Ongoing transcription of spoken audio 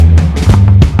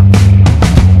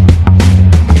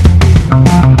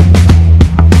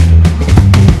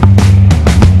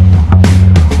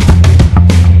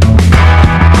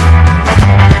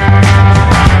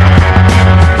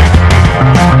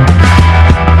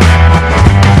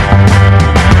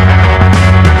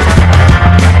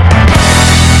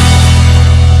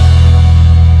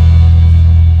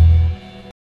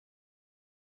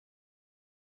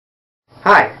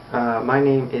My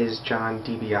name is John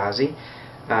DiBiase.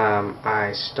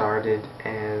 I started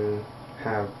and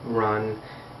have run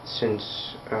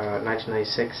since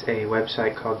 1996 a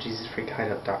website called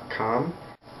JesusFreakHideout.com.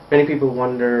 Many people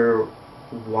wonder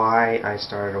why I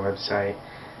started a website,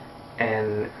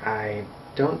 and I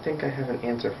don't think I have an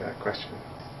answer for that question.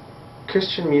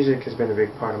 Christian music has been a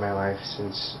big part of my life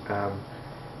since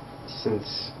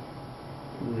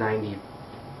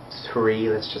 '93,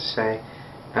 let's just say.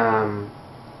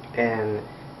 And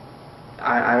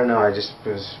I don't know, I just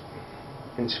was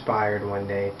inspired one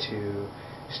day to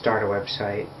start a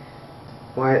website.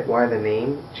 Why the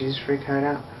name Jesus Freak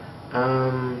Hideout?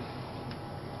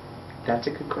 That's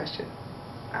a good question.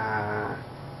 A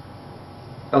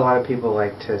lot of people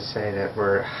like to say that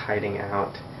we're hiding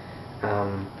out.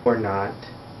 We're not.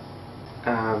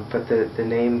 But the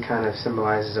name kind of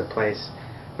symbolizes a place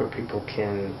where people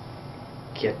can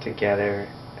get together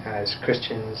as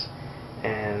Christians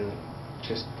and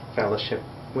just fellowship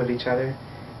with each other.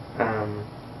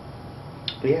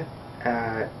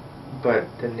 But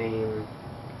the name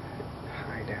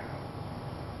Hideout.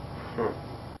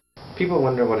 People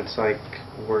wonder what it's like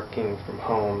working from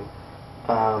home.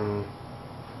 I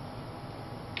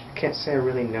can't say I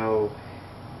really know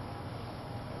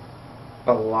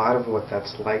a lot of what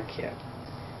that's like yet.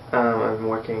 I've been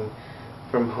working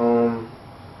from home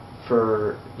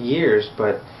for years,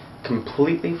 but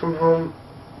completely from home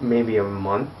maybe a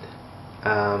month.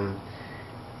 I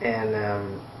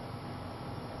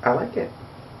like it.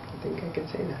 I think I can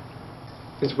say that.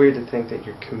 It's weird to think that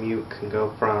your commute can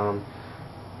go from,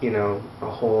 a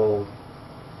whole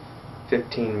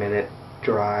 15-minute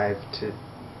drive to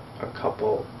a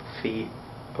couple feet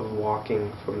of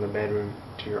walking from the bedroom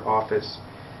to your office.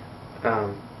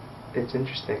 It's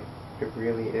interesting. It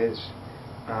really is.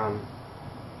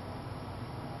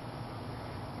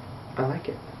 I like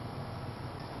it.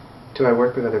 Do I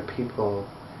work with other people?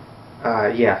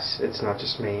 Yes, it's not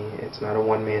just me. It's not a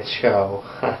one-man show.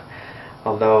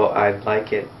 Although I'd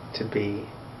like it to be.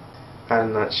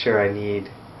 I'm not sure I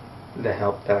need the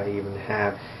help that I even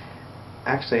have.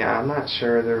 Actually, I'm not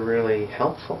sure they're really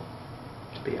helpful,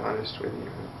 to be honest with you.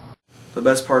 The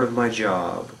best part of my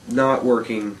job, not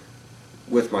working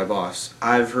with my boss.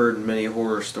 I've heard many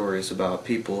horror stories about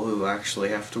people who actually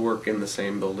have to work in the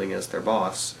same building as their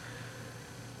boss.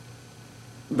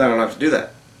 But I don't have to do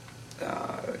that.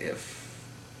 If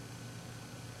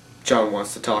John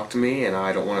wants to talk to me and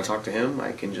I don't want to talk to him,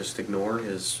 I can just ignore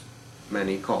his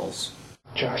many calls.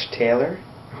 Josh Taylor?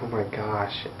 Oh my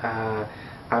gosh.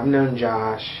 I've known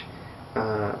Josh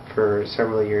for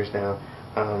several years now.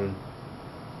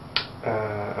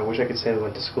 I wish I could say we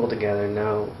went to school together.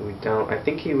 No, we don't. I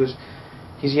think he's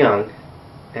young,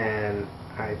 and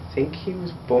I think he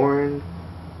was born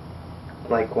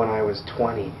like when I was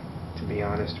 20, to be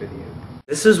honest with you.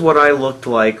 This is what I looked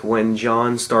like when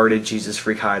John started Jesus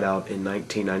Freak Hideout in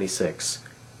 1996.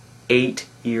 8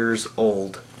 years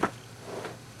old.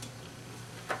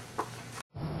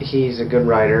 He's a good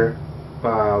writer,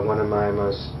 one of my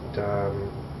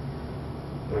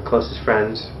my closest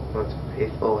friends, most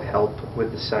faithful help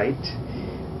with the site.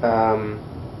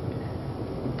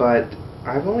 But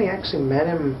I've only actually met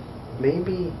him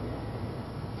maybe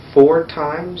 4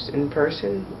 times in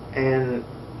person, and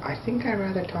I think I'd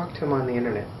rather talk to him on the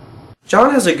internet.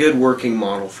 John has a good working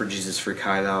model for Jesus Freak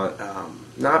Hideout.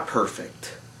 Not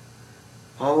perfect.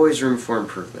 Always room for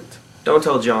improvement. Don't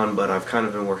tell John, but I've kind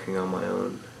of been working on my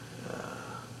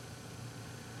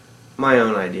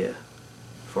own idea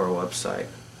for a website.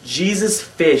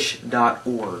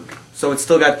 JesusFish.org. So it's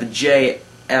still got the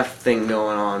JF thing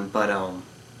going on, but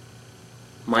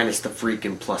minus the freak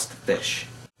and plus the fish.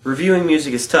 Reviewing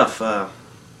music is tough.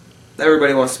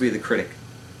 Everybody wants to be the critic.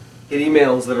 Get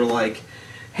emails that are like,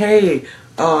 hey,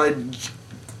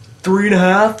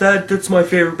 3.5, that's my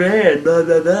favorite band, blah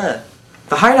blah blah.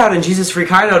 The Hideout in Jesus Freak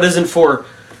Hideout isn't for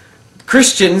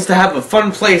Christians to have a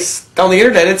fun place on the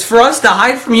internet. It's for us to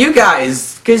hide from you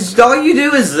guys, because all you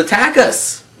do is attack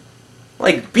us.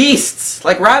 Like beasts,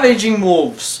 like ravaging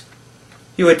wolves.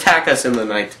 You attack us in the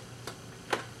night.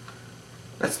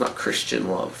 That's not Christian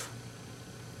love.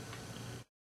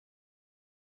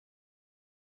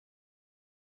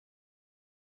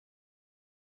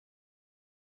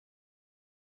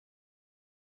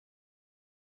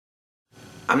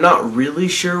 I'm not really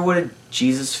sure what a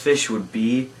Jesus fish would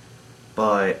be,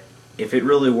 but if it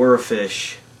really were a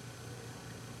fish,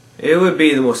 it would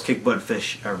be the most kick-butt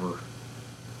fish ever.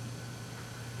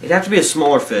 It'd have to be a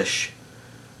smaller fish,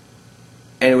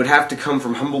 and it would have to come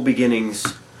from humble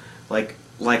beginnings, like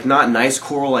not nice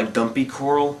coral, like dumpy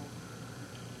coral.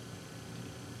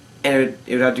 and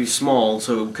it would have to be small,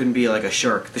 so it couldn't be like a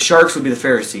shark. The sharks would be the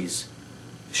Pharisees.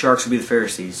 The sharks would be the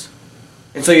Pharisees.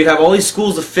 And so you'd have all these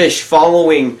schools of fish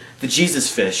following the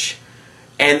Jesus fish,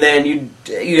 and then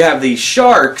you'd have these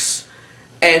sharks,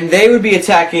 and they would be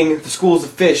attacking the schools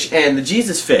of fish and the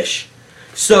Jesus fish.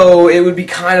 So it would be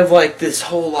kind of like this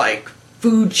whole like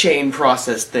food chain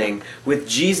process thing, with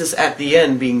Jesus at the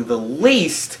end being the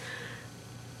least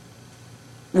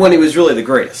when he was really the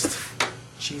greatest.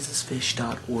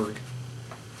 JesusFish.org.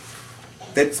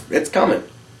 It's coming.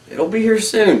 It'll be here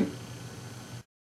soon.